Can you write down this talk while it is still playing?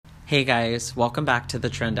Hey guys, welcome back to the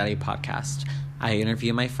Trend Daddy podcast. I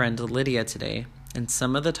interview my friend Lydia today, and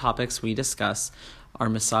some of the topics we discuss are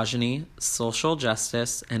misogyny, social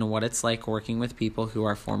justice, and what it's like working with people who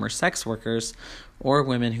are former sex workers or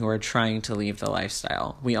women who are trying to leave the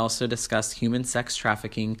lifestyle. We also discuss human sex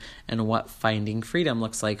trafficking and what finding freedom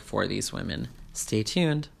looks like for these women. Stay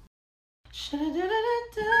tuned.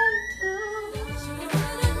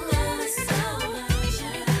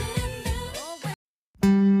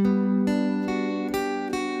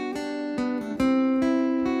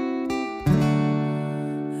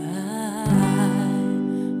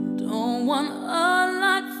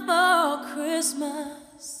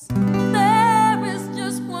 Christmas. There is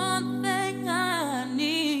just one thing I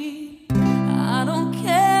need. I don't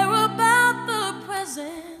care about the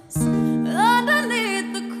presents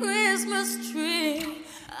underneath the Christmas tree.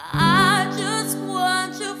 I just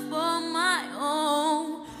want you for my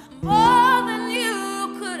own, more than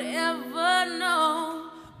you could ever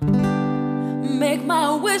know. Make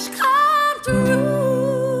my wish come true.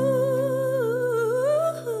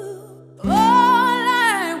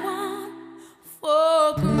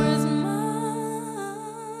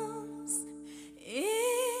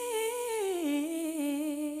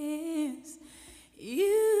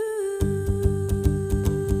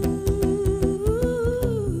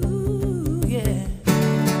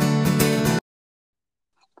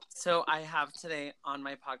 So I have today on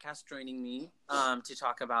my podcast joining me to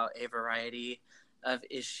talk about a variety of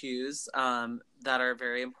issues that are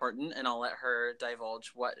very important, and I'll let her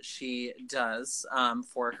divulge what she does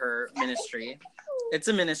for her ministry. It's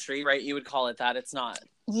a ministry, right? You would call it that. It's not.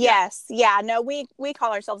 Yes. Yeah. No, we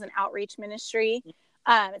call ourselves an outreach ministry.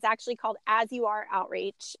 It's actually called As You Are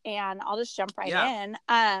Outreach, and I'll just jump right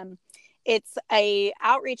in. It's a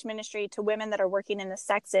outreach ministry to women that are working in the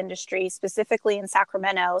sex industry, specifically in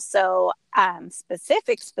Sacramento. So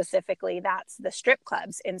specifically, that's the strip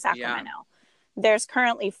clubs in Sacramento. There's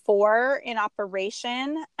currently 4 in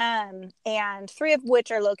operation, and 3 of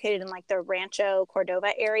which are located in like the Rancho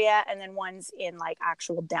Cordova area, and then one's in like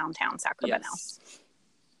actual downtown Sacramento. Yes.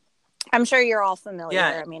 I'm sure you're all familiar.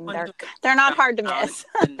 Yeah, I mean, they're not hard to miss.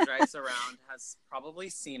 And drives around has probably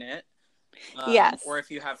seen it. Yes. Or if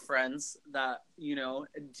you have friends that, you know,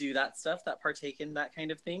 do that stuff, that partake in that kind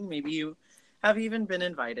of thing, maybe you have even been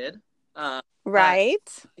invited. Right.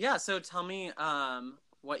 Yeah. So tell me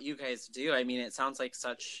what you guys do. I mean, it sounds like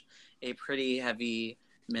such a pretty heavy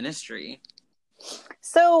ministry.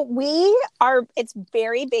 So it's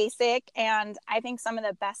very basic, and I think some of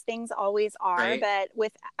the best things always are, right. But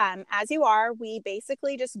with As You Are, we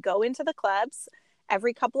basically just go into the clubs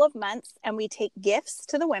every couple of months and we take gifts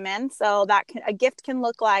to the women. So a gift can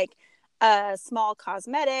look like a small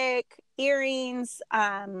cosmetic, earrings,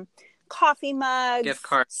 coffee mugs, gift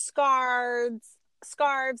cards,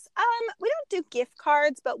 scarves. We don't do gift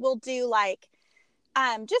cards, but we'll do like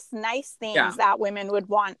just nice things that women would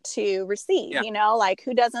want to receive, you know, like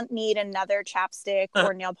who doesn't need another chapstick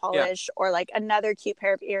or nail polish or like another cute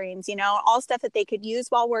pair of earrings, you know, all stuff that they could use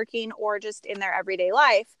while working or just in their everyday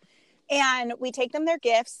life. And we take them their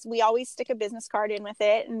gifts. We always stick a business card in with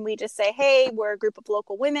it. And we just say, hey, we're a group of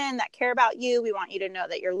local women that care about you. We want you to know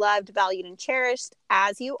that you're loved, valued, and cherished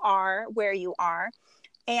as you are, where you are.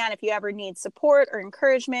 And if you ever need support or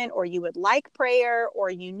encouragement, or you would like prayer, or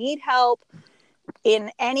you need help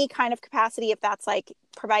in any kind of capacity, if that's like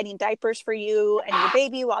providing diapers for you and your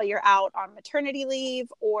baby while you're out on maternity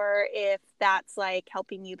leave, or if that's like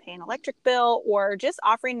helping you pay an electric bill, or just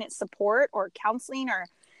offering it support or counseling or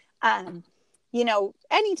you know,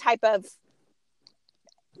 any type of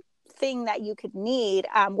thing that you could need,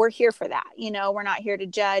 we're here for that. You know, we're not here to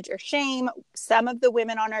judge or shame. Some of the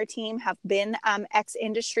women on our team have been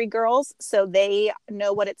ex-industry girls, so they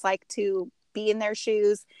know what it's like to be in their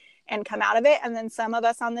shoes and come out of it. And then some of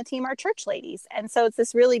us on the team are church ladies. And so it's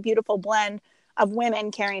this really beautiful blend of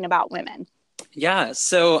women caring about women. Yeah.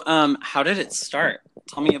 So how did it start?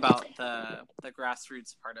 Tell me about the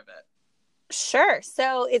grassroots part of it. Sure.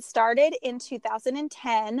 So it started in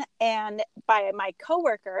 2010 and by my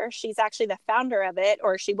coworker. She's actually the founder of it,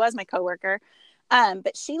 or she was my coworker.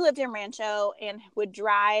 But she lived in Rancho and would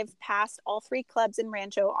drive past all 3 clubs in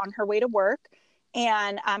Rancho on her way to work.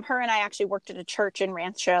 And her and I actually worked at a church in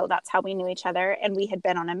Rancho. That's how we knew each other. And we had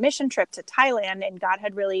been on a mission trip to Thailand, and God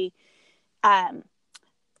had really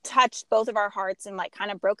touched both of our hearts and like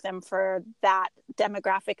kind of broke them for that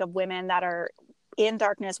demographic of women that are in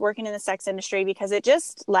darkness working in the sex industry, because it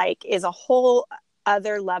just like is a whole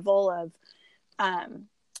other level of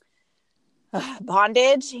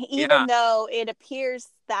bondage, even though it appears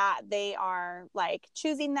that they are like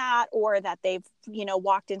choosing that, or that they've, you know,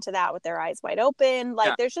 walked into that with their eyes wide open.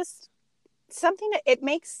 Like there's just something that it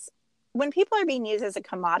makes, when people are being used as a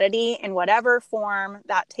commodity in whatever form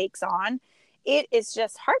that takes on, it is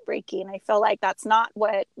just heartbreaking. I feel like that's not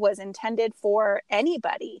what was intended for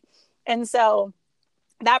anybody. And so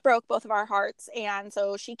that broke both of our hearts. And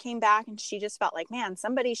so she came back and she just felt like, man,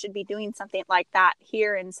 somebody should be doing something like that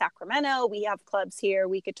here in Sacramento. We have clubs here.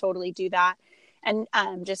 We could totally do that. And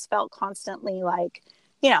just felt constantly like,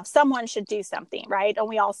 you know, someone should do something, right? And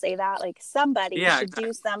we all say that, like, somebody should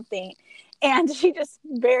do something. And she just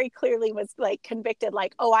very clearly was like convicted,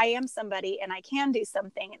 like, oh, I am somebody and I can do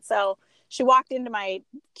something. And so she walked into my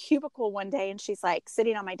cubicle one day and she's like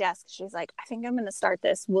sitting on my desk. She's like, I think I'm going to start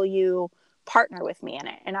this. Will you partner with me in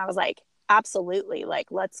it? And I was like, absolutely. Like,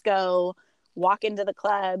 let's go walk into the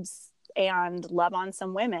clubs and love on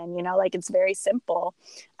some women, you know, like it's very simple.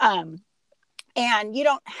 And you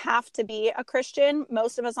don't have to be a Christian.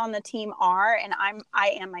 Most of us on the team are, and I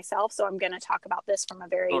am myself. So I'm going to talk about this from a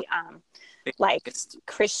very, like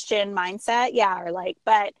Christian mindset. Yeah. Or like,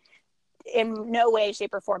 but in no way,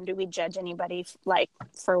 shape or form do we judge anybody like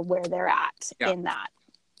for where they're at in that.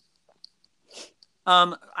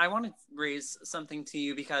 I want to raise something to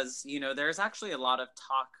you because, you know, there's actually a lot of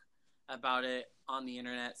talk about it on the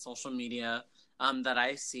internet, social media, that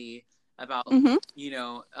I see about, you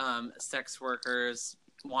know, sex workers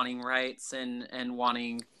wanting rights and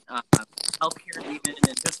wanting healthcare even,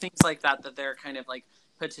 and just things like that, that they're kind of like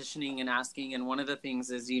petitioning and asking. And one of the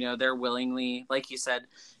things is, you know, they're willingly, like you said,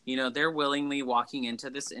 you know, they're willingly walking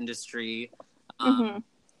into this industry.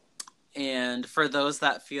 And for those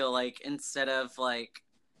that feel like instead of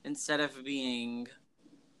being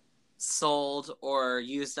sold or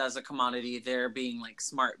used as a commodity, they're being like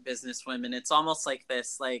smart business women. It's almost like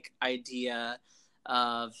this like idea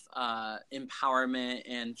of empowerment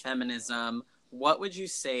and feminism. What would you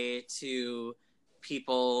say to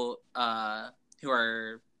people who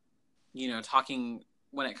are, you know, talking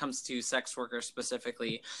when it comes to sex workers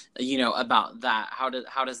specifically, you know, about that?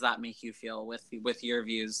 How does that make you feel with your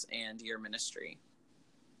views and your ministry?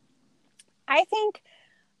 I think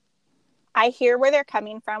I hear where they're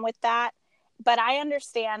coming from with that, but I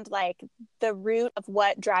understand like the root of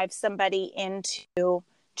what drives somebody into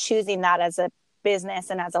choosing that as a business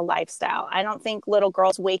and as a lifestyle. I don't think little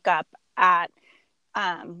girls wake up at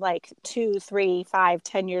like 2, 3, 5,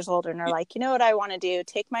 10 years old and are like, you know what I want to do?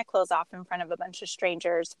 Take my clothes off in front of a bunch of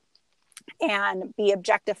strangers and be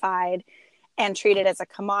objectified and treated as a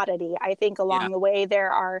commodity. I think along the way,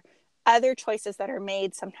 there are other choices that are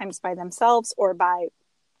made sometimes by themselves or by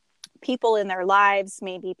people in their lives,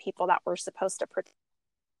 maybe people that were supposed to protect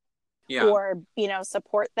or, you know,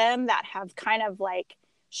 support them, that have kind of like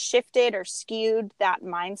shifted or skewed that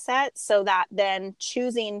mindset, so that then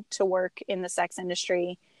choosing to work in the sex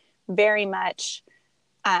industry very much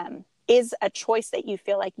is a choice that you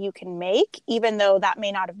feel like you can make, even though that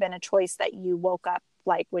may not have been a choice that you woke up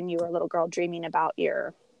like when you were a little girl dreaming about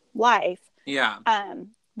your life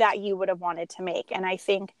that you would have wanted to make. And I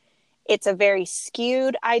think it's a very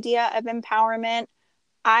skewed idea of empowerment.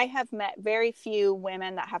 I have met very few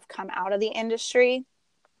women that have come out of the industry.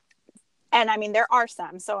 And I mean, there are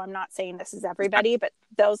some, so I'm not saying this is everybody, but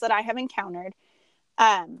those that I have encountered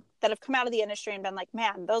that have come out of the industry and been like,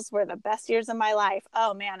 man, those were the best years of my life.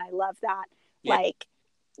 Oh man, I love that. Like,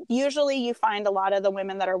 usually you find a lot of the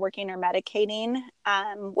women that are working or medicating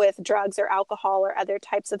with drugs or alcohol or other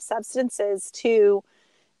types of substances to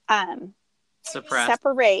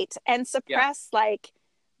separate and suppress like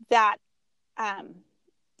that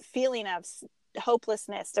feeling of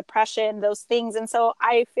hopelessness, depression, those things. And so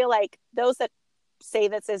I feel like those that say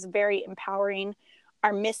this is very empowering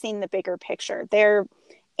are missing the bigger picture there.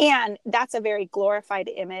 And that's a very glorified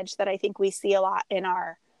image that I think we see a lot in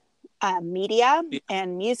our media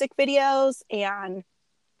and music videos and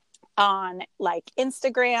on like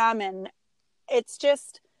Instagram. And it's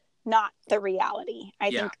just not the reality. I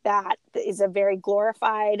think that is a very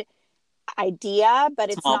glorified idea, but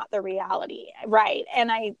it's not the reality. Right.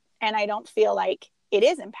 And I don't feel like it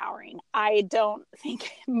is empowering. I don't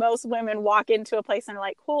think most women walk into a place and are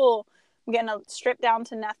like, cool, I'm going to strip down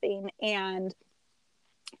to nothing and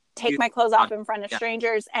take my clothes off in front of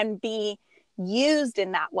strangers and be used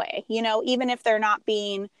in that way. You know, even if they're not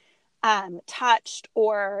being touched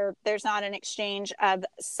or there's not an exchange of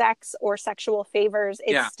sex or sexual favors,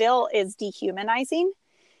 it still is dehumanizing.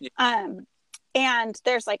 And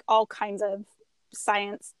there's like all kinds of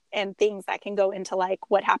science and things that can go into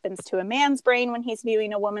like what happens to a man's brain when he's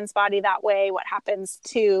viewing a woman's body that way, what happens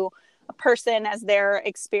to person as they're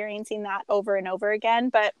experiencing that over and over again.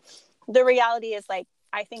 But the reality is, like,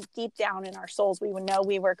 I think deep down in our souls, we would know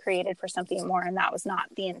we were created for something more. And that was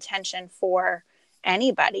not the intention for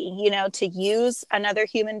anybody, you know, to use another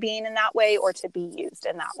human being in that way or to be used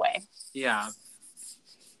in that way. Yeah.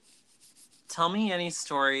 Tell me any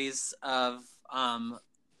stories of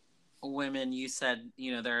women. You said,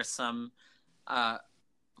 you know, there are some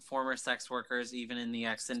former sex workers even in the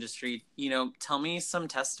X industry. You know, tell me some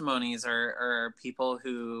testimonies or people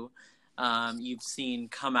who you've seen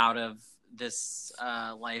come out of this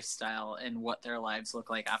lifestyle and what their lives look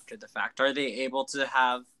like after the fact. Are they able to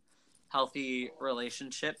have healthy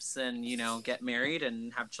relationships and, you know, get married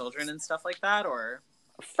and have children and stuff like that? Or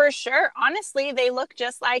for sure, honestly, they look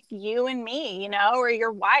just like you and me, you know, or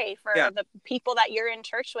your wife, or the people that you're in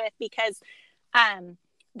church with, because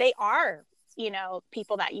they are, you know,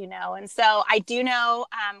 people that you know. And so I do know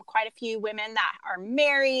quite a few women that are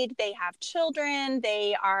married, they have children,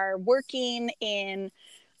 they are working in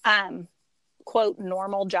quote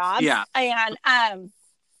normal jobs, and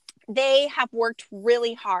they have worked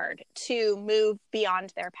really hard to move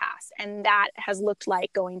beyond their past. And that has looked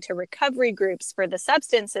like going to recovery groups for the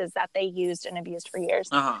substances that they used and abused for years.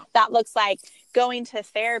 That looks like going to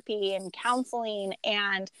therapy and counseling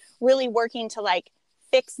and really working to like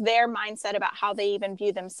fix their mindset about how they even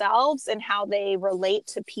view themselves and how they relate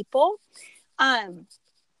to people. And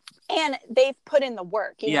they've put in the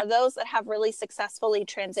work, you know, those that have really successfully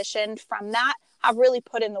transitioned from that have really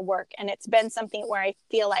put in the work. And it's been something where I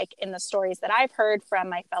feel like in the stories that I've heard from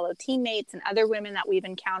my fellow teammates and other women that we've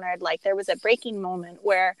encountered, like there was a breaking moment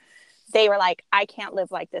where they were like, I can't live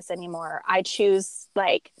like this anymore. I choose,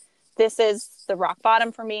 like, this is the rock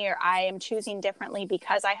bottom for me, or I am choosing differently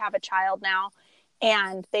because I have a child now.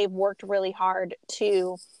 And they've worked really hard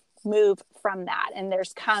to move from that. And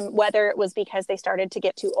there's whether it was because they started to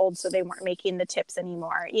get too old so they weren't making the tips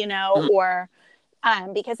anymore, you know, or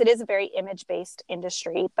because it is a very image-based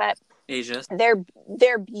industry, but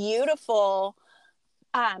they're beautiful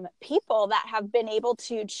people that have been able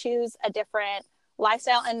to choose a different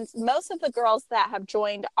lifestyle. And most of the girls that have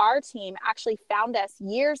joined our team actually found us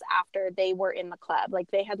years after they were in the club.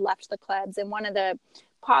 Like they had left the clubs. And one of the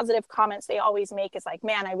positive comments they always make is like,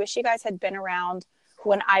 man, I wish you guys had been around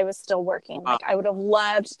when I was still working. Like I would have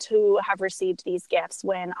loved to have received these gifts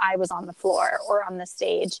when I was on the floor or on the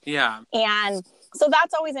stage. Yeah. And so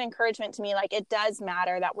that's always an encouragement to me. Like it does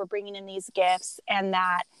matter that we're bringing in these gifts, and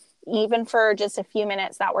that even for just a few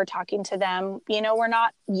minutes that we're talking to them, you know, we're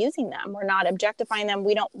not using them. We're not objectifying them.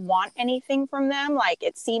 We don't want anything from them. Like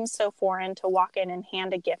it seems so foreign to walk in and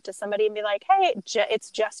hand a gift to somebody and be like, hey, it's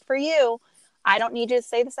just for you. I don't need you to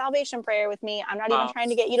say the salvation prayer with me. I'm not even trying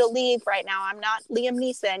to get you to leave right now. I'm not Liam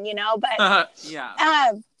Neeson, you know, but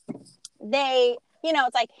they, you know,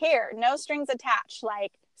 it's like, here, no strings attached.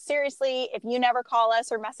 Like, seriously, if you never call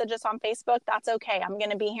us or message us on Facebook, that's okay. I'm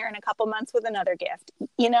going to be here in a couple months with another gift,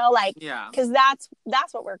 you know, like, because that's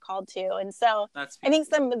what we're called to. And so I think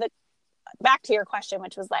some of the, back to your question,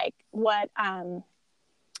 which was like, what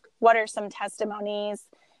are some testimonies?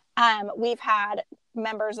 We've had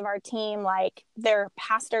members of our team, like they're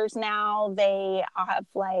pastors now. They have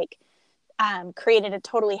like created a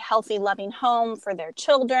totally healthy, loving home for their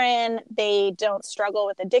children. They don't struggle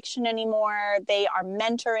with addiction anymore. They are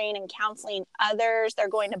mentoring and counseling others. They're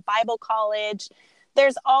going to Bible college.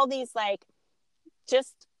 There's all these like,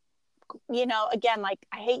 just, you know, again, like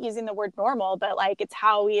I hate using the word normal, but like it's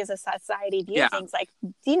how we as a society view things. Like,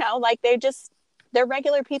 you know, like they're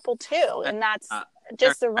regular people too. And that's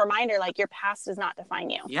just a reminder, like your past does not define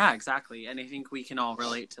you. Yeah, exactly. And I think we can all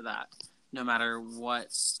relate to that, no matter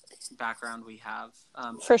what background we have.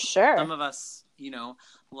 For sure. Some of us, you know,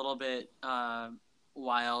 a little bit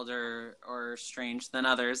wild or strange than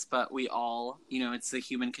others, but we all, you know, it's the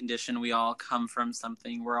human condition. We all come from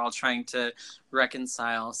something. We're all trying to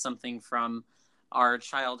reconcile something from our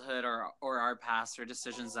childhood or our past, or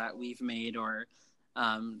decisions that we've made or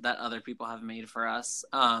that other people have made for us.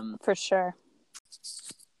 For sure.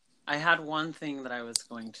 I had one thing that I was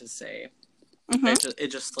going to say. It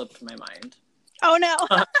just slipped my mind. Oh no.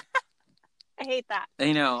 I hate that.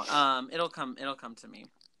 I know. It'll come to me.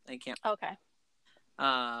 I can't. Okay.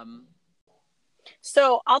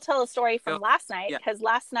 So I'll tell a story from last night, because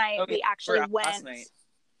last night we actually went.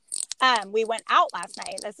 We went out last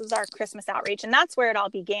night. This was our Christmas outreach, and that's where it all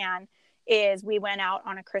began. Is we went out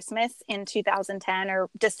on a Christmas in 2010 or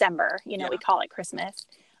December. You know, we call it Christmas.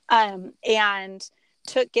 And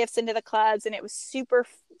took gifts into the clubs, and it was super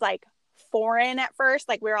like foreign at first.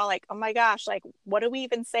 Like we were all like, oh my gosh, like what do we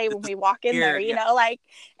even say when we walk in there, you know, like,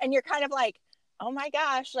 and you're kind of like, oh my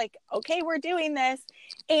gosh, like, okay, we're doing this.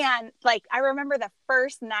 And like, I remember the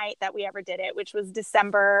first night that we ever did it, which was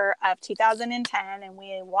December of 2010. And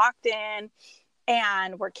we walked in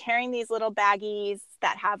and we're carrying these little baggies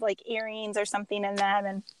that have like earrings or something in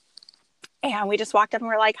them. And we just walked up and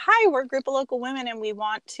we're like, hi, we're a group of local women and we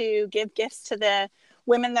want to give gifts to the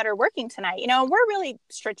women that are working tonight. You know, we're really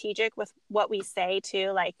strategic with what we say too.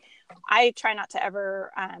 Like, I try not to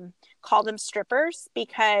ever call them strippers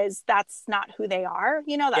because that's not who they are.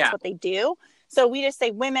 You know, that's what they do. So we just say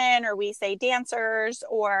women, or we say dancers,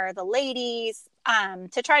 or the ladies,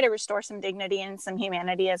 to try to restore some dignity and some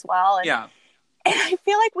humanity as well. And, and I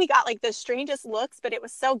feel like we got like the strangest looks, but it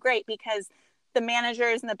was so great because the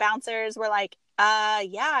managers and the bouncers were like,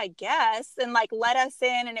 yeah, I guess, and like let us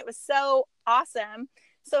in, and it was so awesome.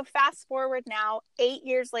 So fast forward now, 8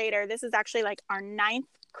 years later, this is actually like our 9th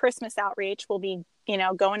Christmas outreach. We'll be, you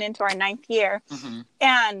know, going into our 9th year.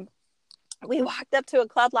 And we walked up to a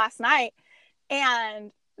club last night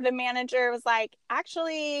and the manager was like,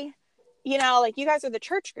 actually, you know, like, you guys are the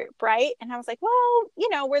church group, right? And I was like, well, you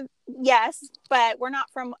know, yes, but we're not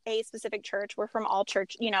from a specific church. We're from all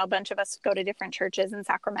church, you know, a bunch of us go to different churches in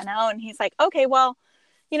Sacramento. And he's like, okay, well,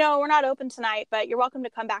 you know, we're not open tonight, but you're welcome to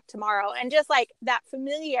come back tomorrow. And just like that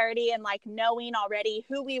familiarity and like knowing already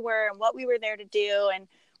who we were and what we were there to do. And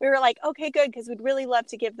we were like, okay, good, because we'd really love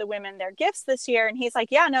to give the women their gifts this year. And he's like,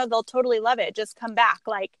 yeah, no, they'll totally love it. Just come back,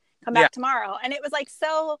 like, come back tomorrow. And it was like,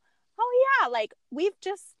 so, oh yeah, like, we've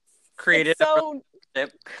just created the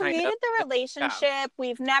relationship.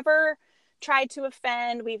 We've never tried to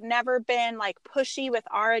offend. We've never been like pushy with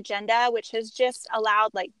our agenda, which has just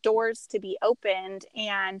allowed like doors to be opened.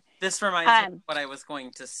 And this reminds me of what I was going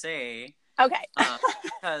to say. Okay.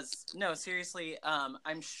 Because no, seriously,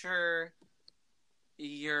 I'm sure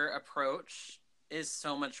your approach is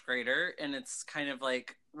so much greater, and it's kind of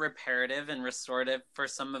like reparative and restorative for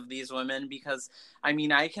some of these women, because I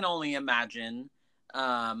mean, I can only imagine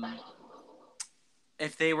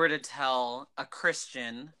if they were to tell a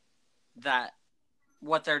Christian that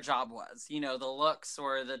what their job was, you know, the looks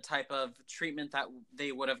or the type of treatment that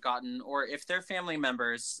they would have gotten, or if their family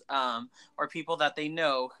members or people that they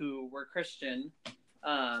know who were Christian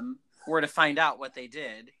were to find out what they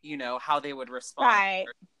did, you know, how they would respond. Right.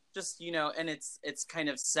 Just, you know, and it's kind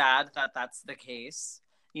of sad that that's the case.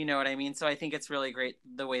 You know what I mean? So I think it's really great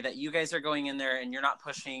the way that you guys are going in there, and you're not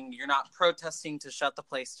pushing, you're not protesting to shut the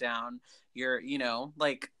place down. You're, you know,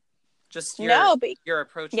 like, just your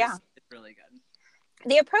approach is really good.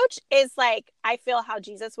 The approach is like, I feel how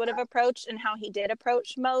Jesus would have approached and how he did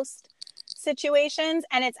approach most situations.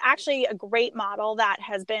 And it's actually a great model that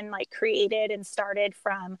has been like created and started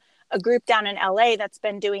from a group down in LA that's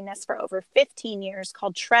been doing this for over 15 years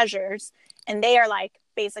called Treasures. And they are like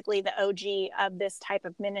basically the OG of this type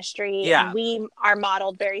of ministry. Yeah. And we are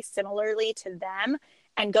modeled very similarly to them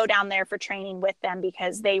and go down there for training with them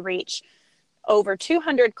because they reach over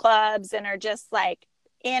 200 clubs and are just like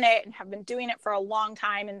in it and have been doing it for a long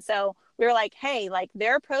time. And so we were like, hey, like,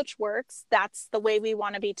 their approach works. That's the way we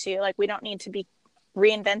want to be too. Like, we don't need to be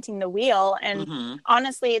reinventing the wheel. And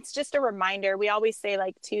honestly, it's just a reminder. We always say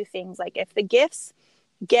like 2 things, like, if the gifts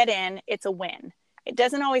get in, it's a win. It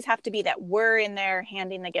doesn't always have to be that we're in there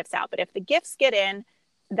handing the gifts out, but if the gifts get in,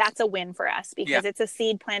 that's a win for us because it's a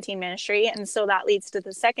seed planting ministry. And so that leads to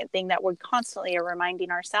the second thing that we're constantly are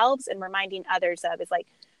reminding ourselves and reminding others of is like,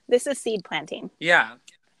 this is seed planting. Yeah.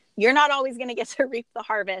 You're not always going to get to reap the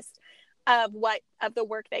harvest of the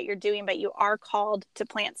work that you're doing, but you are called to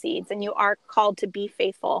plant seeds and you are called to be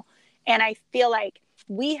faithful. And I feel like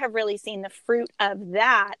we have really seen the fruit of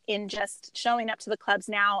that in just showing up to the clubs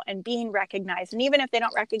now and being recognized. And even if they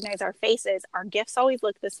don't recognize our faces, our gifts always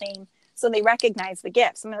look the same. So they recognize the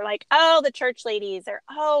gifts and they're like, oh, the church ladies, or,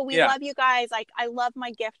 oh, we love you guys. Like, I love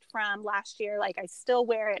my gift from last year. Like, I still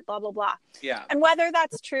wear it, blah, blah, blah. Yeah. And whether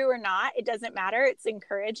that's true or not, it doesn't matter. It's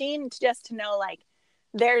encouraging just to know, like,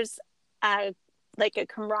 there's a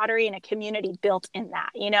camaraderie and a community built in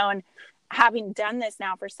that, you know, and having done this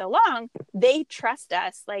now for so long, they trust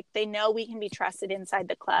us. Like, they know we can be trusted inside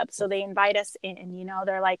the club. So they invite us in, you know,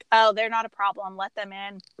 they're like, oh, they're not a problem. Let them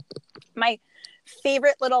in. My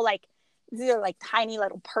favorite little, like, these are like tiny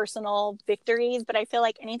little personal victories, but I feel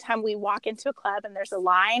like anytime we walk into a club and there's a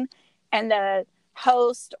line and the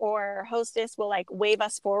host or hostess will like wave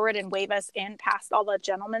us forward and wave us in past all the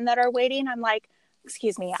gentlemen that are waiting, I'm like,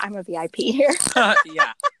 excuse me, I'm a VIP here.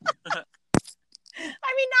 Yeah.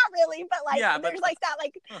 I mean, not really, but like, there's like that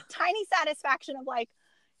like tiny satisfaction of like,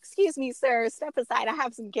 excuse me, sir, step aside. I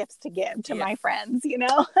have some gifts to give to my friends, you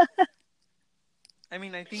know? I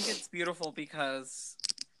mean, I think it's beautiful because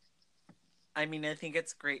I mean, I think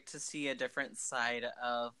it's great to see a different side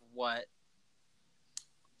of what,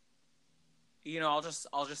 I'll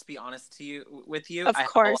just be honest with you. Of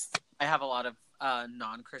course. I have a lot of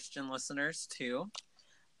non-Christian listeners too.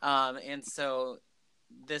 And so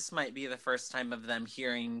this might be the first time of them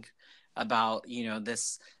hearing about,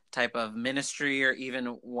 this type of ministry, or even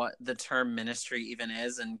what the term ministry even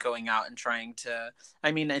is, and going out and trying to,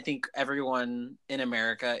 I mean, I think everyone in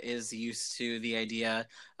America is used to the idea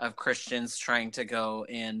of Christians trying to go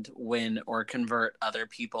and win or convert other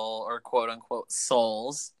people, or quote unquote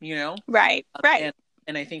souls, Right.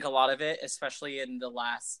 And I think a lot of it, especially in the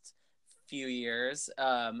last few years,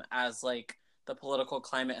 as like the political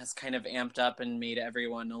climate has kind of amped up and made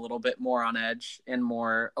everyone a little bit more on edge and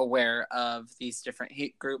more aware of these different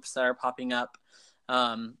hate groups that are popping up.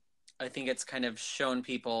 I think it's kind of shown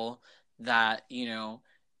people that,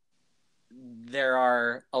 there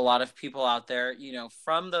are a lot of people out there,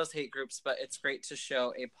 from those hate groups, but it's great to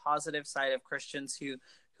show a positive side of Christians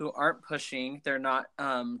who aren't pushing. They're not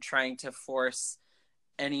trying to force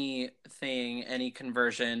anything, any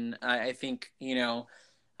conversion. I think,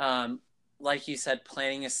 like you said,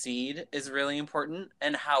 planting a seed is really important.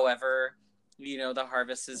 And however, the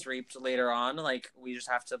harvest is reaped later on, like, we just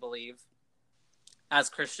have to believe as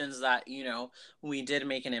Christians that, we did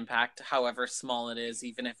make an impact, however small it is,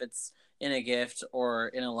 even if it's in a gift or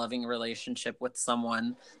in a loving relationship with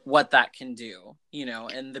someone, what that can do,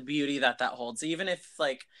 and the beauty that holds, even if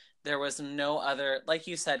like there was no other, like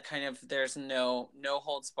you said, kind of, there's no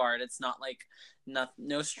holds barred. It's not like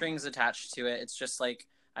no strings attached to it. It's just like,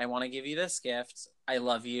 I want to give you this gift. I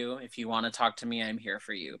love you. If you want to talk to me, I'm here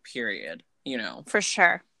for you, period. For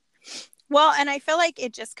sure. Well, and I feel like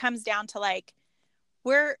it just comes down to like,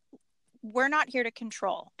 we're not here to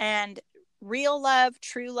control, and real love,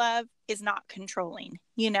 true love is not controlling.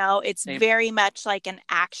 It's very much like an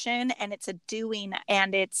action, and it's a doing,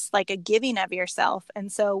 and it's like a giving of yourself.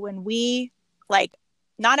 And so when we like,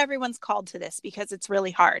 not everyone's called to this because it's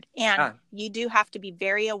really hard, and you do have to be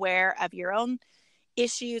very aware of your own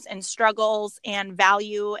issues and struggles and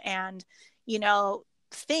value and,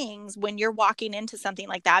 things when you're walking into something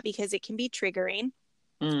like that, because it can be triggering.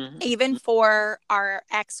 Even for our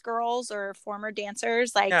ex-girls or former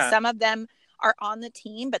dancers, like some of them are on the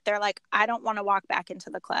team, but they're like, I don't want to walk back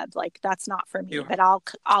into the club. Like, that's not for me, but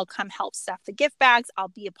I'll come help stuff the gift bags. I'll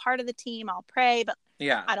be a part of the team. I'll pray, but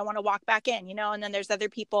I don't want to walk back in, And then there's other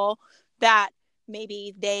people that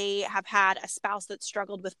maybe they have had a spouse that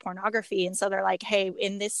struggled with pornography. And so they're like, hey,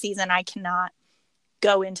 in this season, I cannot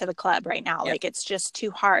go into the club right now. Like, it's just too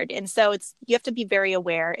hard. And so you have to be very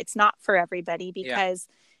aware. It's not for everybody, because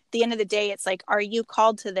at the end of the day, it's like, are you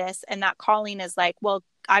called to this? And that calling is like, well,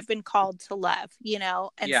 I've been called to love,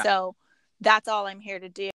 And so that's all I'm here to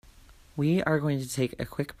do. We are going to take a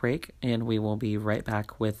quick break, and we will be right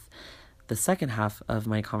back with the second half of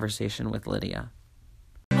my conversation with Lydia.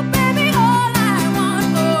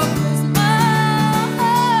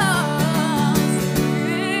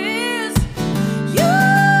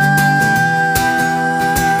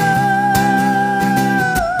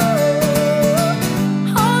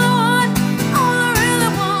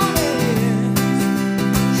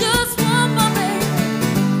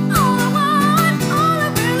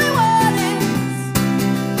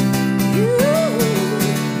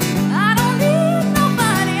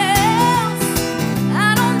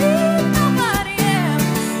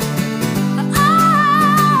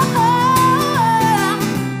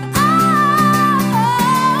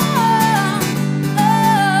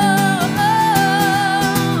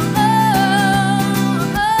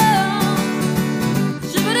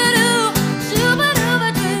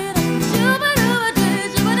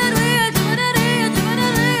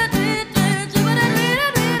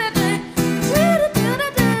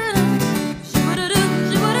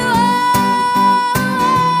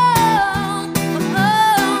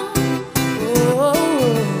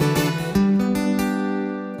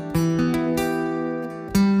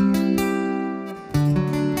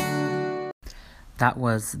 That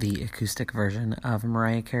was the acoustic version of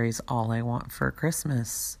Mariah Carey's All I Want for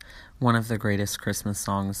Christmas, one of the greatest Christmas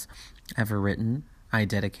songs ever written. I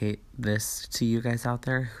dedicate this to you guys out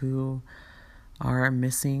there who are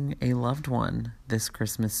missing a loved one this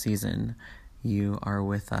Christmas season. You are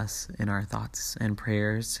with us in our thoughts and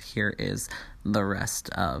prayers. Here is the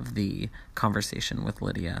rest of the conversation with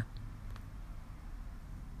Lydia.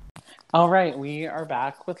 All right, we are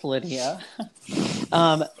back with Lydia.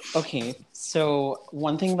 Okay, so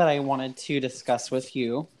one thing that I wanted to discuss with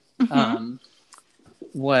you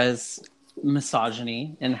was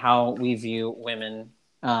misogyny and how we view women,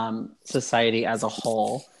 society as a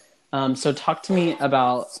whole. So talk to me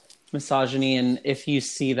about misogyny, and if you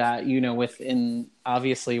see that, you know,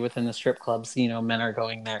 obviously within the strip clubs, you know, men are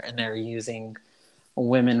going there and they're using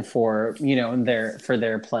women for, you know, for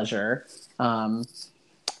their pleasure.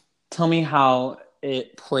 Tell me how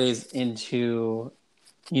it plays into,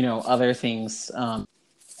 you know, other things,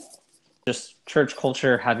 just church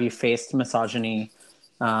culture. Have you faced misogyny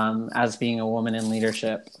as being a woman in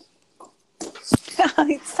leadership?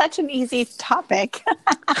 It's such an easy topic.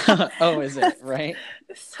 Oh, is it? Right?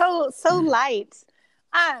 So light.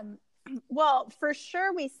 Well, for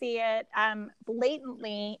sure we see it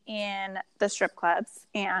blatantly in the strip clubs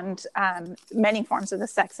and many forms of the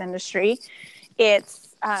sex industry.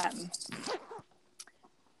 It's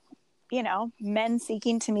you know, men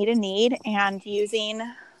seeking to meet a need and using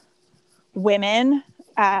women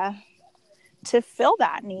to fill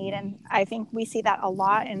that need. And I think we see that a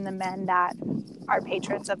lot in the men that are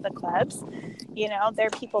patrons of the clubs. You know, they're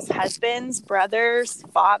people's husbands, brothers,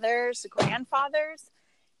 fathers, grandfathers,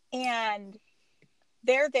 and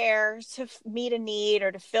they're there to meet a need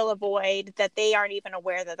or to fill a void that they aren't even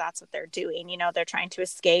aware that that's what they're doing. You know, they're trying to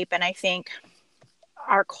escape. And I think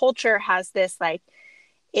our culture has this, like,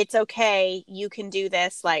 it's okay, you can do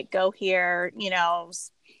this, like, go here, you know,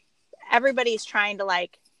 everybody's trying to,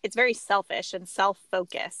 like, it's very selfish and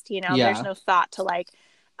self-focused, you know. There's no thought to, like,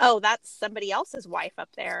 oh, that's somebody else's wife up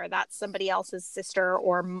there, that's somebody else's sister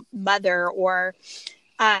or mother, or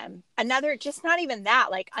another, just not even that,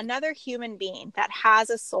 like another human being that has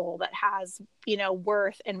a soul, that has, you know,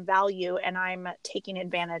 worth and value, and I'm taking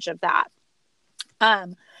advantage of that.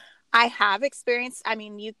 I have experienced, I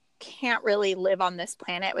mean, you can't really live on this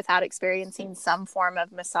planet without experiencing some form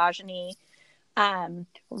of misogyny,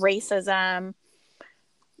 racism,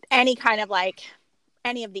 any kind of, like,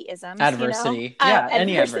 any of the isms, adversity, you know?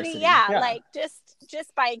 Any adversity, yeah, like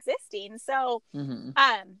just by existing. So,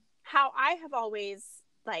 how I have always,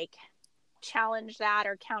 like, challenged that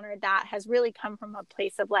or countered that has really come from a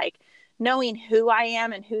place of, like, knowing who I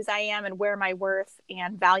am and whose I am and where my worth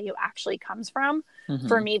and value actually comes from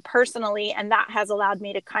for me personally. And that has allowed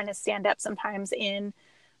me to kind of stand up sometimes in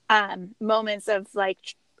moments of,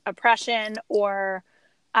 like, oppression or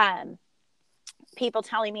people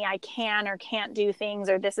telling me I can or can't do things,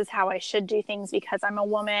 or this is how I should do things because I'm a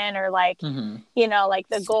woman, or, like, you know, like,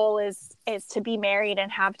 the goal is to be married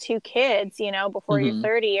and have 2 kids, you know, before you're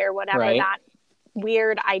 30 or whatever that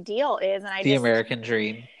weird ideal is. And the American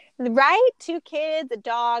dream. Right? 2 kids, a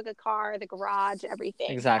dog, a car, the garage,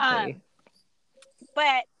 everything. Exactly.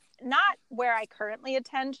 But not where I currently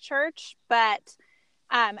attend church, but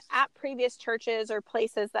at previous churches or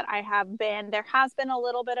places that I have been, there has been a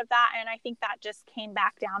little bit of that. And I think that just came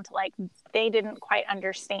back down to, like, they didn't quite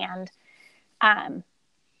understand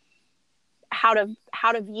how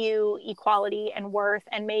to view equality and worth,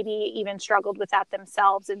 and maybe even struggled with that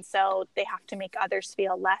themselves. And so they have to make others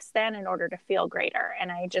feel less than in order to feel greater.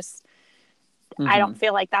 And I just, I don't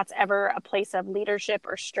feel like that's ever a place of leadership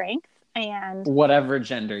or strength. And whatever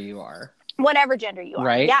gender you are.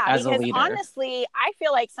 Right? Yeah. As because a leader. Honestly, I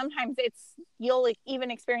feel like sometimes you'll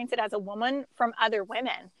even experience it as a woman from other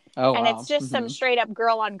women. Oh, and wow. It's just some straight up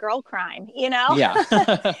girl on girl crime, you know?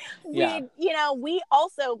 Yeah. We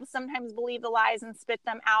also sometimes believe the lies and spit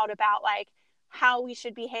them out about, like, how we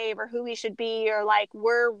should behave or who we should be, or, like,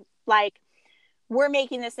 we're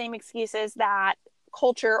making the same excuses that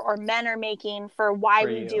culture or men are making for why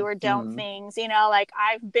we do or don't things, you know. Like,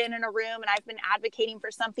 I've been in a room and I've been advocating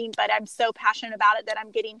for something, but I'm so passionate about it that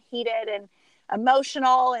I'm getting heated and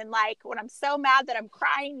emotional, and, like, when I'm so mad that I'm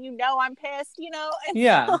crying, you know, I'm pissed, you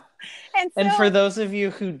know. And for those of you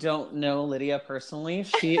who don't know Lydia personally,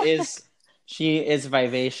 she is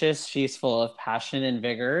vivacious, she's full of passion and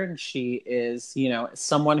vigor, and she is, you know,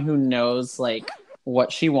 someone who knows, like,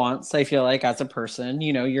 what she wants. I feel like, as a person,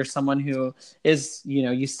 you know, you're someone who is, you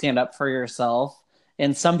know, you stand up for yourself,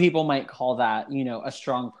 and some people might call that, you know, a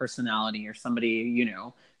strong personality, or somebody, you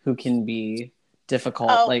know, who can be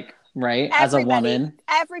difficult, like, right, as a woman.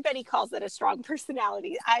 Everybody calls it a strong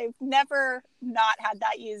personality. I've never not had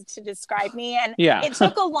that used to describe me, and it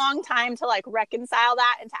took a long time to, like, reconcile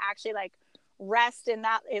that and to actually, like, rest in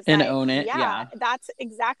that, is and, like, own it. Yeah, that's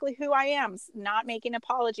exactly who I am. Not making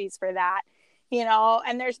apologies for that, you know.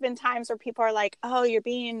 And there's been times where people are like, oh, you're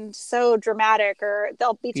being so dramatic, or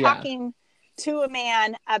they'll be talking to a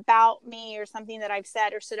man about me or something that I've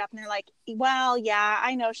said or stood up, and they're like, well, yeah,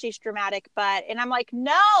 I know she's dramatic, but, and I'm like,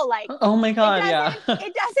 no, like, oh my God, it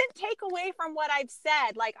doesn't take away from what I've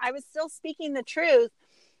said. Like, I was still speaking the truth.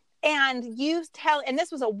 And and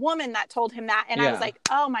this was a woman that told him that. And I was like,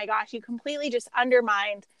 oh my gosh, you completely just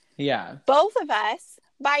undermined both of us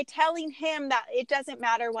by telling him that it doesn't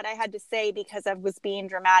matter what I had to say because I was being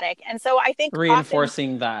dramatic. And so I think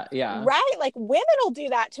reinforcing that. Yeah. Right. Like women will do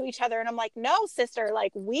that to each other. And I'm like, no, sister,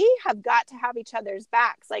 like we have got to have each other's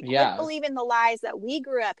backs. Like quit believing the lies that we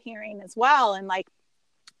grew up hearing as well. And like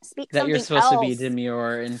speak that something you're supposed else. to be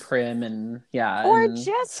demure and prim and or and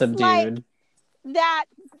just subdued. Like that.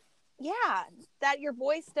 Yeah. That your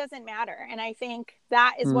voice doesn't matter. And I think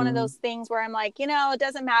that is one of those things where I'm like, you know, it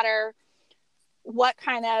doesn't matter what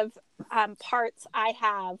kind of parts I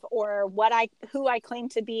have or who I claim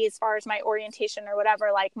to be as far as my orientation or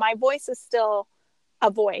whatever. Like my voice is still a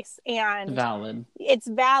voice and it's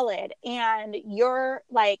valid. And you're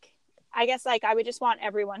like, I guess like I would just want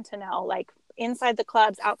everyone to know, like inside the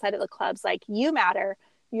clubs, outside of the clubs, like you matter,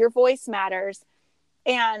 your voice matters.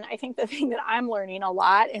 And I think the thing that I'm learning a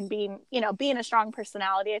lot and being a strong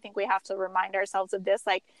personality, I think we have to remind ourselves of this,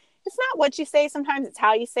 like, it's not what you say. Sometimes it's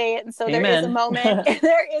how you say it. And so Amen. there is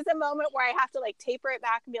a moment where I have to like taper it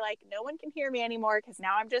back and be like, no one can hear me anymore because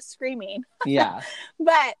now I'm just screaming. Yeah.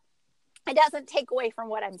 But it doesn't take away from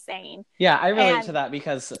what I'm saying. Yeah, I relate to that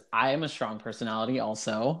because I am a strong personality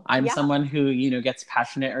also. I'm someone who, you know, gets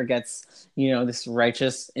passionate or gets, you know, this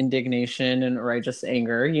righteous indignation and righteous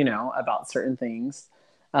anger, you know, about certain things.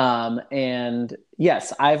 And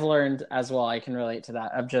yes, I've learned as well, I can relate to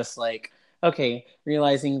that of just like, okay,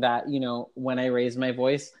 realizing that, you know, when I raise my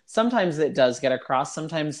voice, sometimes it does get across,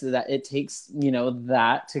 sometimes that it takes, you know,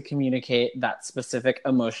 that to communicate that specific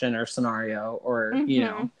emotion or scenario or, you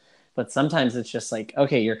know, but sometimes it's just like,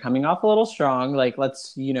 okay, you're coming off a little strong. Like,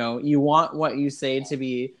 let's, you know, you want what you say to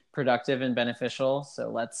be productive and beneficial. So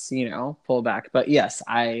let's, you know, pull back. But yes,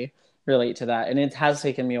 I relate to that. And it has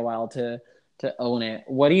taken me a while to own it.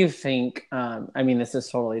 What do you think? I mean, this is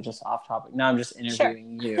totally just off topic. Now I'm just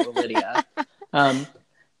interviewing you, Lydia.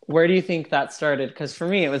 Where do you think that started? Because for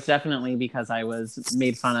me, it was definitely because I was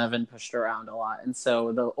made fun of and pushed around a lot. And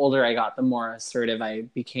so the older I got, the more assertive I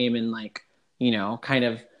became in like, you know, kind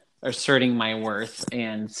of asserting my worth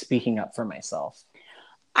and speaking up for myself.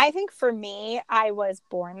 I think for me, I was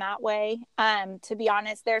born that way. To be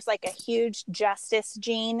honest, there's like a huge justice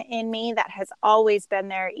gene in me that has always been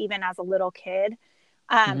there, even as a little kid.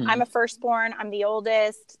 I'm a firstborn, I'm the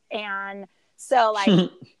oldest. And so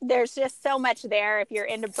like, there's just so much there if you're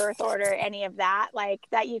into birth order, any of that, like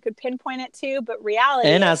that you could pinpoint it to, but reality.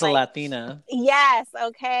 And as a like, Latina. Yes.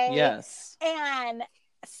 Okay. Yes. And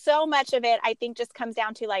so much of it, I think just comes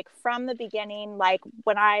down to like from the beginning, like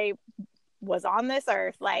when I was on this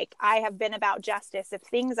earth, like I have been about justice. If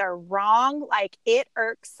things are wrong, like it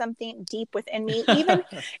irks something deep within me, even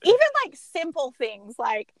like simple things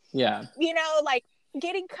like, you know, like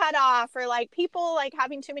getting cut off or like people like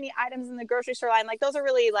having too many items in the grocery store line. Like those are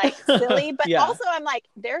really like silly, but also I'm like,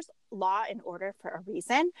 there's law and order for a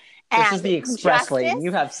reason. And this is the express lane.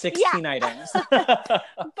 You have 16 items.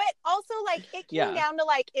 But also like it came down to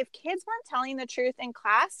like, if kids weren't telling the truth in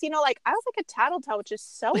class, you know, like I was like a tattletale, which is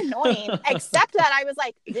so annoying, except that I was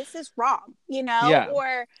like, this is wrong, you know,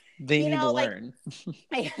 or they need to learn.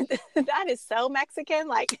 That is so Mexican.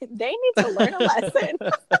 Like they need to learn a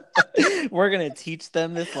lesson. We're going to teach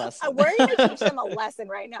them this lesson. We're going to teach them a lesson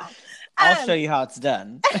right now. I'll show you how it's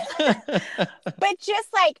done. But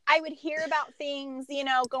just like I would hear about things, you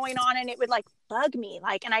know, going on and it would like bug me.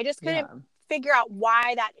 Like, and I just couldn't figure out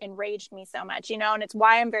why that enraged me so much, you know, and it's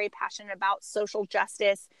why I'm very passionate about social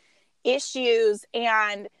justice issues.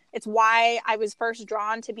 And it's why I was first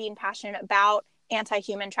drawn to being passionate about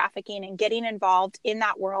anti-human trafficking and getting involved in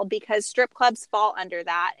that world, because strip clubs fall under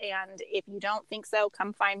that. And if you don't think so,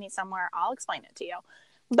 come find me somewhere. I'll explain it to you.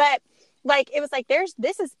 But like, it was like,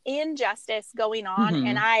 this is injustice going on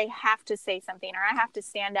and I have to say something or I have to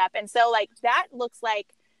stand up. And so like, that looks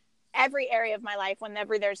like every area of my life.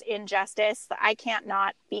 Whenever there's injustice, I can't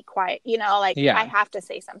not be quiet, you know, like I have to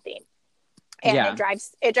say something. And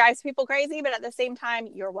it drives people crazy, but at the same time,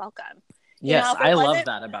 you're welcome. Yes, I love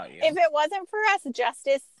that about you. If it wasn't for us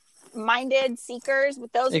justice-minded seekers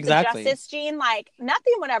with those with the justice gene, like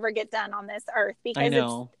nothing would ever get done on this earth,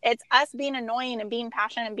 because it's us being annoying and being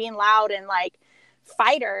passionate and being loud and like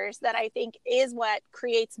fighters that I think is what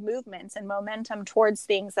creates movements and momentum towards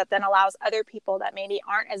things that then allows other people that maybe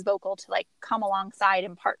aren't as vocal to like come alongside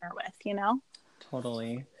and partner with, you know?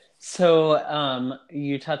 Totally. So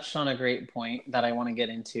you touched on a great point that I want to get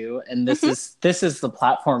into, and this is the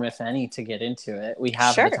platform, if any, to get into it. We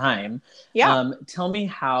have the time. Tell me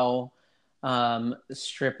how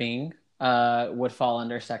stripping would fall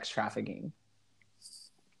under sex trafficking.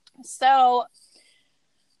 So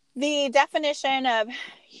the definition of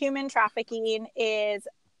human trafficking is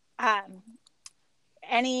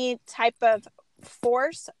any type of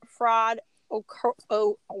force, fraud,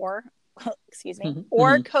 or excuse me,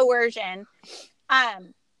 or coercion,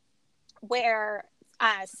 where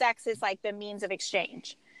sex is like the means of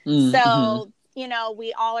exchange. So, you know,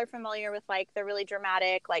 we all are familiar with like the really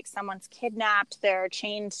dramatic, like someone's kidnapped, they're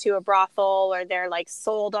chained to a brothel, or they're like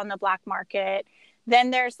sold on the black market.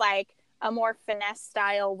 Then there's like a more finesse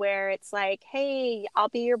style where it's like, hey, I'll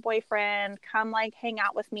be your boyfriend, come like hang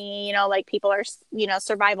out with me. You know, like people are, you know,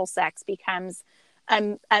 survival sex becomes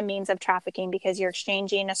a means of trafficking, because you're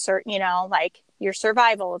exchanging a certain, you know, like your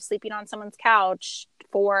survival of sleeping on someone's couch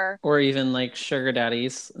for, or even like sugar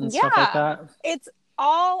daddies and stuff like that. It's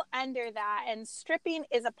all under that. And stripping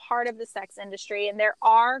is a part of the sex industry, and there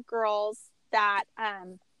are girls that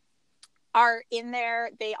are in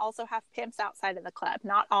there. They also have pimps outside of the club,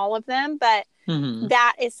 not all of them, but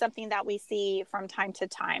that is something that we see from time to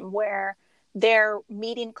time, where they're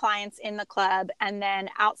meeting clients in the club, and then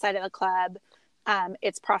outside of the club,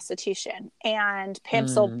 it's prostitution, and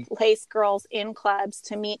pimps will place girls in clubs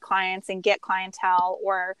to meet clients and get clientele,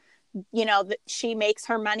 or, you know, she makes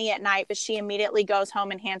her money at night, but she immediately goes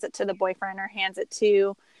home and hands it to the boyfriend, or hands it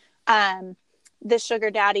to the sugar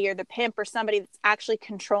daddy or the pimp, or somebody that's actually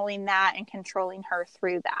controlling that and controlling her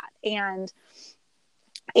through that. And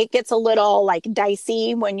it gets a little like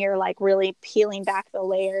dicey when you're like really peeling back the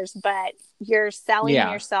layers, but you're selling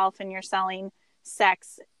yourself, and you're selling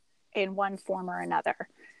sex in one form or another.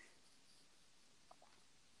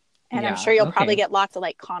 And I'm sure you'll probably get lots of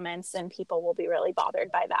like comments, and people will be really bothered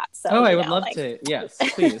by that. So, I would love to. Yes,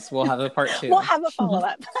 please. We'll have a part 2. We'll have a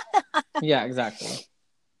follow-up. Yeah, exactly.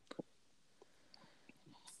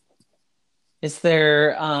 Is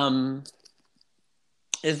there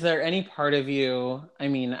any part of you, I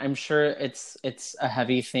mean, I'm sure it's a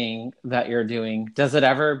heavy thing that you're doing. Does it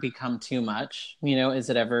ever become too much? You know, is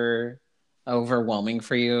it ever overwhelming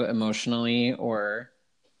for you emotionally, or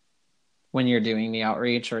when you're doing the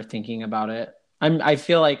outreach or thinking about it? I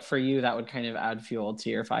feel like for you that would kind of add fuel to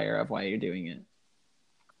your fire of why you're doing it.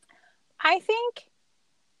 I think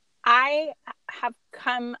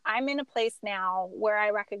I'm in a place now where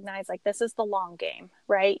I recognize like this is the long game,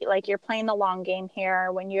 right? Like you're playing the long game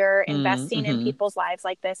here when you're investing in people's lives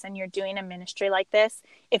like this, and you're doing a ministry like this.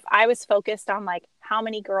 If I was focused on like how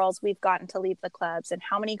many girls we've gotten to leave the clubs, and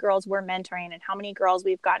how many girls we're mentoring, and how many girls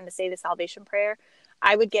we've gotten to say the salvation prayer,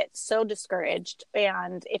 I would get so discouraged.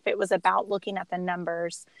 And if it was about looking at the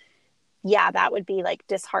numbers, that would be like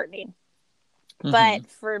disheartening. But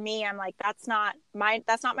for me, I'm like, that's not my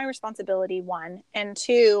responsibility, 1. And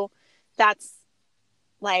 2, that's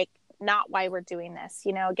like not why we're doing this.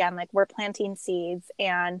 You know, again, like we're planting seeds,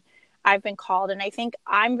 and I've been called, and I think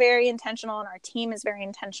I'm very intentional, and our team is very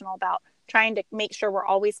intentional about trying to make sure we're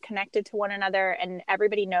always connected to one another, and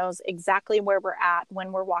everybody knows exactly where we're at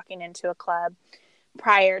when we're walking into a club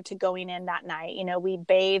prior to going in that night. You know, we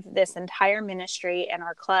bathe this entire ministry and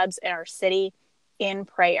our clubs and our city in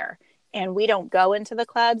prayer. And we don't go into the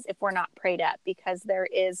clubs if we're not prayed up, because there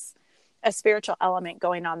is a spiritual element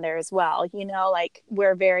going on there as well. You know, like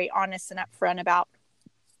we're very honest and upfront about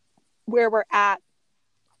where we're at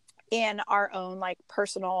in our own like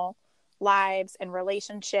personal lives and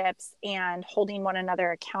relationships, and holding one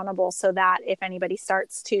another accountable, so that if anybody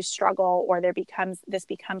starts to struggle, or this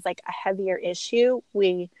becomes like a heavier issue,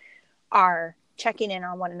 we are checking in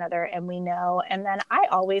on one another, and we know. And then I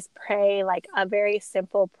always pray like a very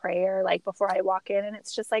simple prayer, like before I walk in, and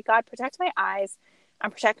it's just like, God, protect my eyes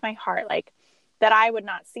and protect my heart, like that I would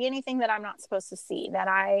not see anything that I'm not supposed to see, that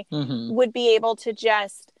I would be able to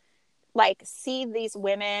just like see these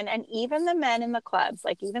women, and even the men in the clubs,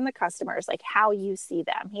 like even the customers, like how you see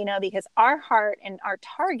them, you know, because our heart and our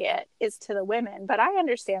target is to the women. But I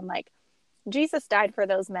understand like Jesus died for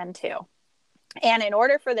those men too. And in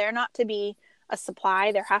order for there not to be a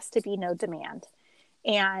supply, there has to be no demand.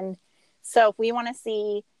 And so if we want to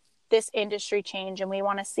see this industry change, and we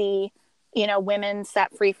want to see, you know, women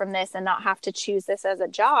set free from this and not have to choose this as a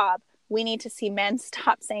job, we need to see men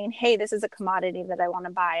stop saying, hey, this is a commodity that I want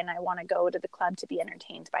to buy, and I want to go to the club to be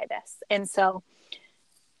entertained by this. And so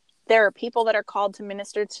there are people that are called to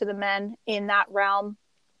minister to the men in that realm.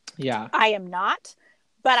 Yeah. I am not.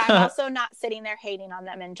 But I'm also not sitting there hating on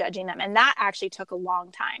them and judging them. And that actually took a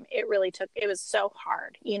long time. It was so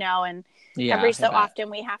hard, you know, and every so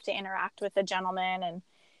often we have to interact with a gentleman,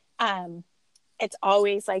 and it's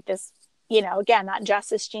always like this, you know, again, that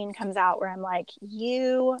justice gene comes out where I'm like,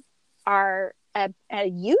 you are a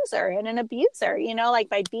user and an abuser, you know, like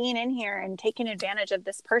by being in here and taking advantage of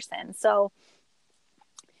this person. So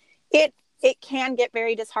it can get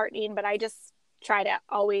very disheartening, but I just try to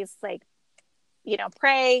always like, you know,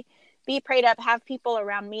 pray be prayed up, have people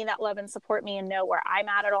around me that love and support me and know where I'm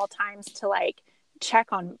at all times to like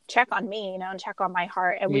check on me, you know, and check on my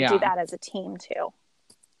heart. And we do that as a team too.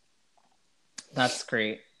 That's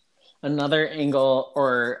great. Another angle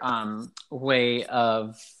or way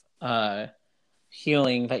of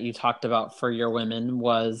healing that you talked about for your women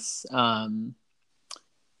was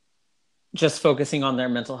just focusing on their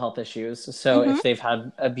mental health issues. So if they've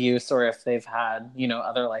had abuse or if they've had, you know,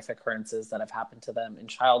 other life occurrences that have happened to them in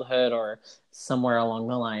childhood or somewhere along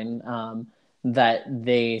the line, that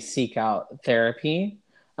they seek out therapy.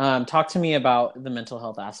 Talk to me about the mental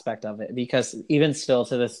health aspect of it, because even still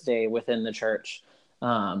to this day within the church,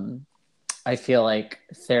 I feel like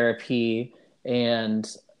therapy and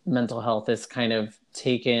mental health is kind of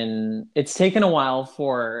taken a while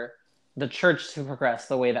for the church to progress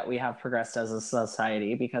the way that we have progressed as a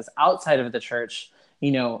society, because outside of the church,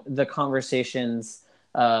 you know, the conversations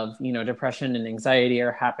of, you know, depression and anxiety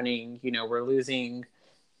are happening. You know, we're losing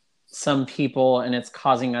some people and it's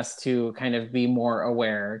causing us to kind of be more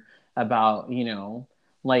aware about, you know,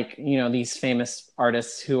 like, you know, these famous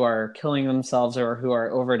artists who are killing themselves or who are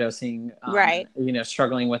overdosing, you know,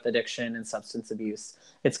 struggling with addiction and substance abuse.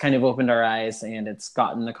 It's kind of opened our eyes and it's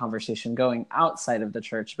gotten the conversation going outside of the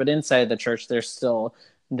church. But inside the church, there's still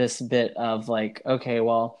this bit of like, okay,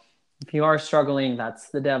 well, if you are struggling, that's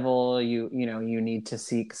the devil. You know, you need to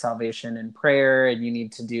seek salvation in prayer and you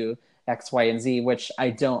need to do X, Y, and Z, which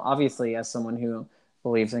I don't, obviously, as someone who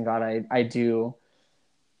believes in God, I do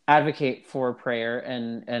advocate for prayer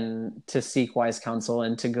and to seek wise counsel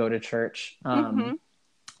and to go to church.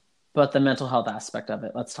 But the mental health aspect of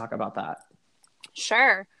it, let's talk about that.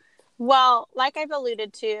 Sure. Well, like I've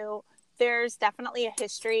alluded to, there's definitely a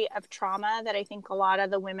history of trauma that I think a lot of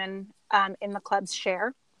the women in the clubs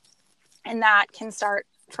share. And that can start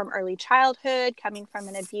from early childhood, coming from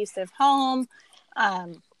an abusive home.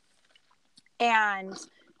 And,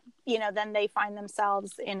 you know, then they find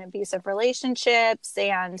themselves in abusive relationships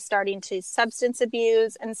and starting to substance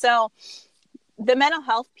abuse. And so the mental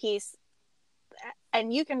health piece,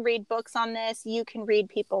 and you can read books on this, you can read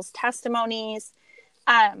people's testimonies.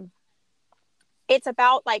 It's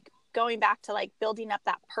about like going back to like building up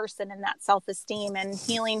that person and that self-esteem and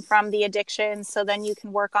healing from the addiction. So then you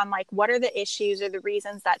can work on like, what are the issues or the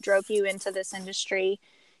reasons that drove you into this industry,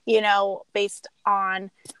 you know, based on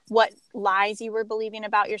what lies you were believing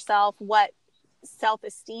about yourself, what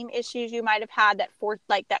self-esteem issues you might've had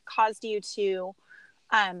that caused you to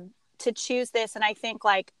choose this. And I think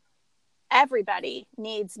like everybody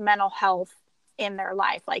needs mental health in their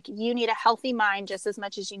life. Like you need a healthy mind just as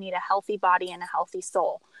much as you need a healthy body and a healthy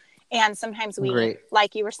soul. And sometimes we,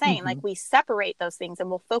 like you were saying, like we separate those things and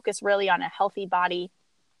we'll focus really on a healthy body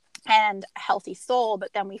and a healthy soul.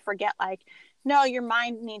 But then we forget like, no, your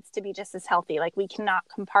mind needs to be just as healthy. Like we cannot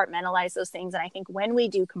compartmentalize those things. And I think when we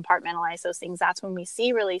do compartmentalize those things, that's when we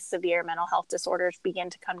see really severe mental health disorders begin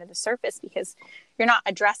to come to the surface, because you're not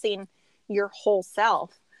addressing your whole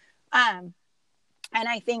self. And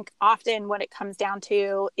I think often what it comes down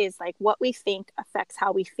to is like what we think affects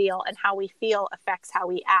how we feel, and how we feel affects how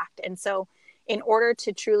we act. And so in order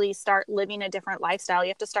to truly start living a different lifestyle, you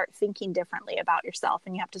have to start thinking differently about yourself,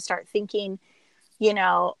 and you have to start thinking, you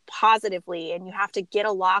know, positively, and you have to get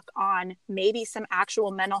a lock on maybe some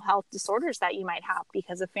actual mental health disorders that you might have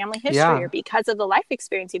because of family history or because of the life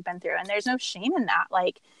experience you've been through. And there's no shame in that.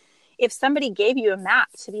 Like, if somebody gave you a map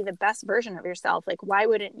to be the best version of yourself, like why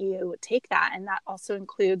wouldn't you take that? And that also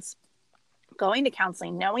includes going to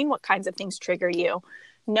counseling, knowing what kinds of things trigger you,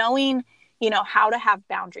 knowing, you know, how to have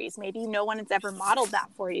boundaries. Maybe no one has ever modeled that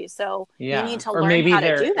for you. So you need to learn how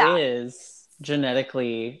to do that. Maybe there is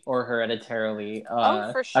genetically or hereditarily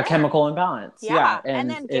for sure. a chemical imbalance. And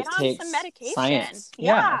then get on some medication. Science.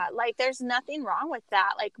 Like there's nothing wrong with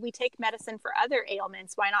that. Like we take medicine for other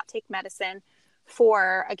ailments. Why not take medicine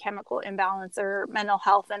for a chemical imbalance or mental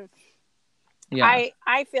health? And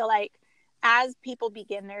I feel like as people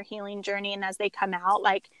begin their healing journey and as they come out,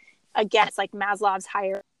 like again, it's like Maslow's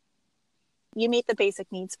hierarchy. You meet the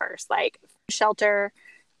basic needs first, like shelter,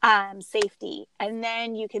 safety, and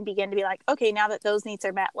then you can begin to be like, okay, now that those needs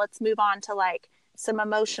are met, let's move on to like some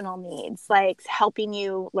emotional needs, like helping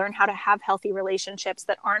you learn how to have healthy relationships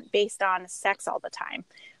that aren't based on sex all the time.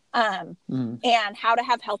 And how to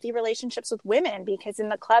have healthy relationships with women, because in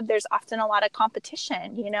the club there's often a lot of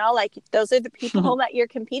competition, you know, like those are the people that you're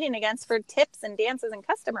competing against for tips and dances and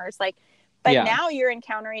customers, like, but now you're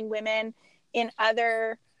encountering women in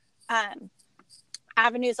other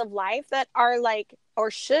avenues of life that are like,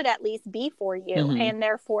 or should at least be for you. And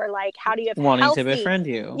therefore, like, how do you have wanting to befriend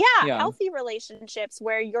you? Healthy relationships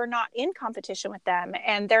where you're not in competition with them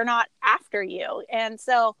and they're not after you. And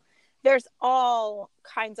so there's all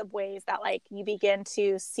kinds of ways that like you begin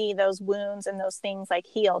to see those wounds and those things like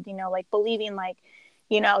healed, you know, like believing like,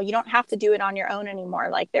 you know, you don't have to do it on your own anymore.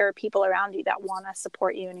 Like there are people around you that want to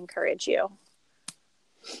support you and encourage you.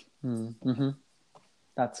 Mm-hmm.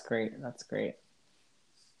 That's great. That's great.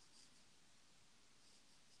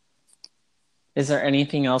 Is there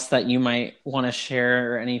anything else that you might want to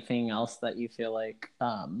share, or anything else that you feel like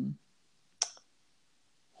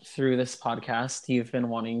through this podcast you've been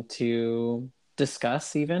wanting to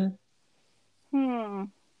discuss even?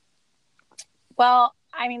 Well,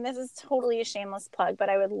 I mean, this is totally a shameless plug, but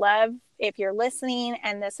I would love if you're listening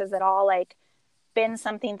and this has at all like been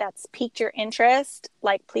something that's piqued your interest,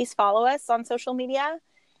 like please follow us on social media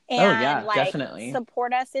and like definitely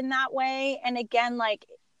support us in that way. And again, like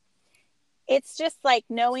it's just like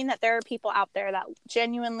knowing that there are people out there that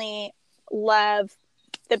genuinely love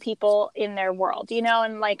the people in their world, you know,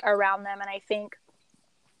 and like around them. And I think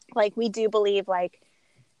like we do believe like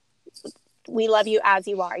we love you as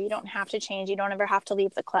you are. You don't have to change. You don't ever have to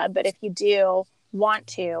leave the club. But if you do want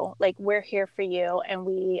to, like, we're here for you. And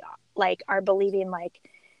we like are believing like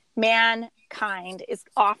mankind is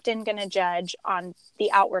often going to judge on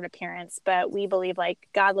the outward appearance, but we believe like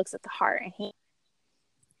God looks at the heart and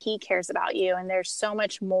he cares about you. And there's so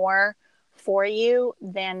much more for you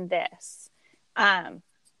than this.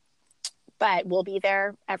 But we'll be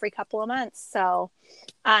there every couple of months. So,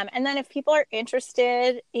 and then if people are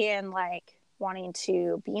interested in like wanting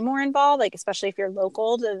to be more involved, like, especially if you're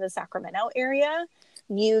local to the Sacramento area,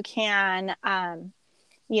 you can,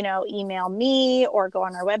 you know, email me or go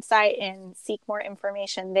on our website and seek more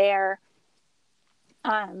information there.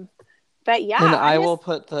 But yeah, and I will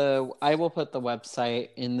put the website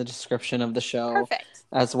in the description of the show. Perfect.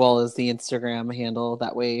 As well as the Instagram handle.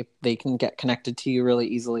 That way they can get connected to you really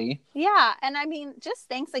easily. Yeah. And I mean, just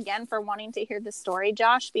thanks again for wanting to hear the story,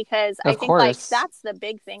 Josh, because I think like that's the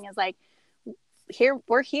big thing is like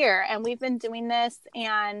we're here and we've been doing this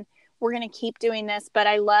and we're going to keep doing this. But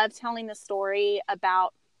I love telling the story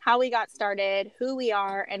about how we got started, who we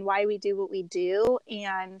are, and why we do what we do.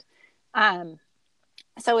 And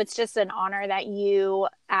so it's just an honor that you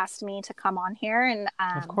asked me to come on here and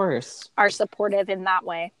of course are supportive in that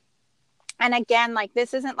way. And again, like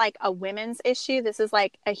this isn't like a women's issue. This is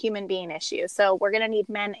like a human being issue. So we're going to need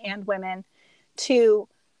men and women to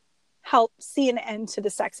help see an end to the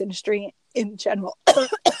sex industry in general.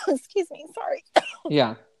 Excuse me. Sorry.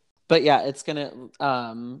 Yeah. But yeah, it's going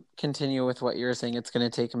to continue with what you're saying. It's going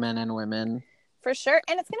to take men and women. For sure.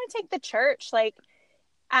 And it's going to take the church. Like,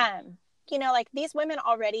 you know, like these women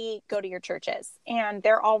already go to your churches and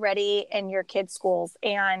they're already in your kids' schools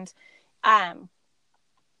and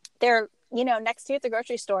they're, you know, next to you at the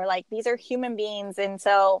grocery store. Like these are human beings. And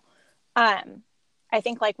so I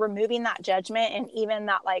think like removing that judgment and even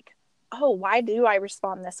that like, oh, why do I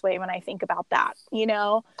respond this way when I think about that, you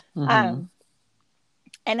know,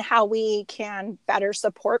 and how we can better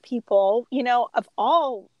support people, you know, of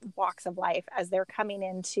all walks of life as they're coming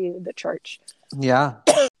into the church. Yeah.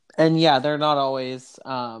 And yeah, they're not always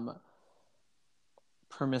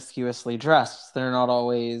promiscuously dressed. They're not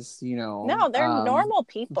always, you know. No, they're normal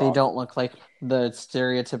people. They don't look like the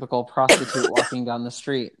stereotypical prostitute walking down the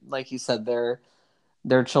street. Like you said, their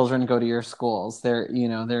children go to your schools. They're, you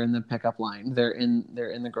know, they're in the pickup line. They're in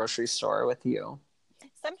the grocery store with you.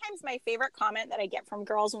 Sometimes my favorite comment that I get from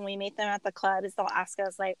girls when we meet them at the club is they'll ask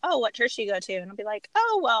us like, oh, what church do you go to? And I'll be like,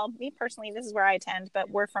 oh, well, me personally, this is where I attend,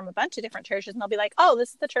 but we're from a bunch of different churches. And they'll be like, oh,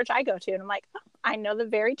 this is the church I go to. And I'm like, oh, I know the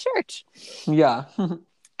very church. Yeah.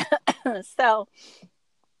 So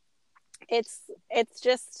it's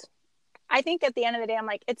just, I think at the end of the day, I'm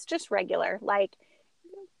like, it's just regular. Like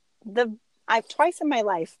I've twice in my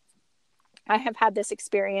life, I have had this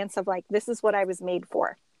experience of like, this is what I was made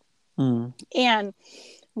for. And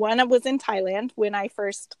one was in Thailand when I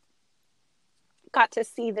first got to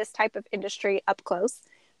see this type of industry up close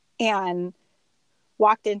and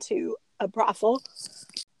walked into a brothel.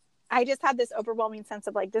 I just had this overwhelming sense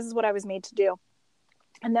of like, this is what I was made to do.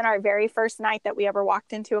 And then our very first night that we ever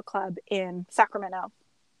walked into a club in Sacramento,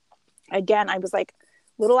 again, I was like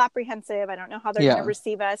a little apprehensive. I don't know how they're going to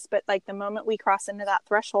receive us, but like the moment we crossed into that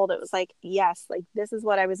threshold, it was like, yes, like this is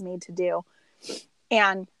what I was made to do.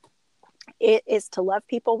 And it is to love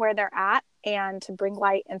people where they're at and to bring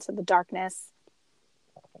light into the darkness.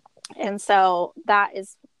 And so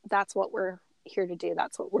that's what we're here to do.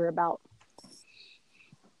 That's what we're about.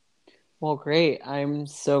 Well, great. I'm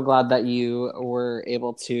so glad that you were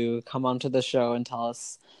able to come onto the show and tell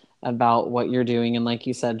us about what you're doing. And like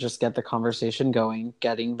you said, just get the conversation going,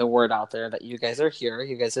 getting the word out there that you guys are here.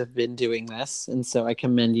 You guys have been doing this. And so I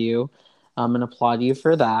commend you and applaud you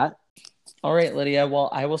for that. All right, Lydia. Well,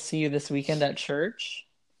 I will see you this weekend at church.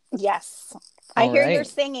 Yes. I hear you're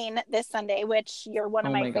singing this Sunday, which you're one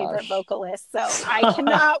of my favorite vocalists. So I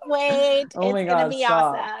cannot wait. It's going to be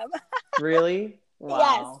awesome. Really?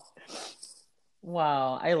 Wow. Yes.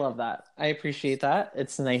 Wow. I love that. I appreciate that.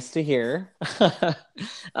 It's nice to hear.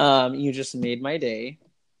 You just made my day.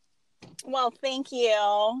 Well, thank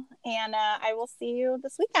you. And I will see you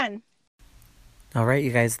this weekend. All right,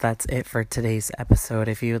 you guys, that's it for today's episode.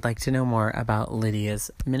 If you would like to know more about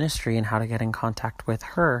Lydia's ministry and how to get in contact with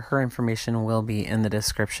her, her information will be in the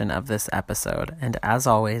description of this episode. And as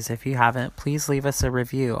always, if you haven't, please leave us a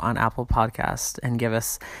review on Apple Podcast and give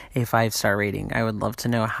us a 5-star rating. I would love to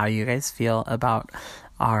know how you guys feel about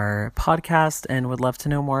our podcast and would love to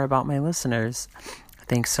know more about my listeners.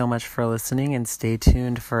 Thanks so much for listening and stay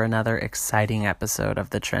tuned for another exciting episode of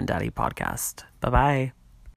the Trend Daddy podcast. Bye-bye.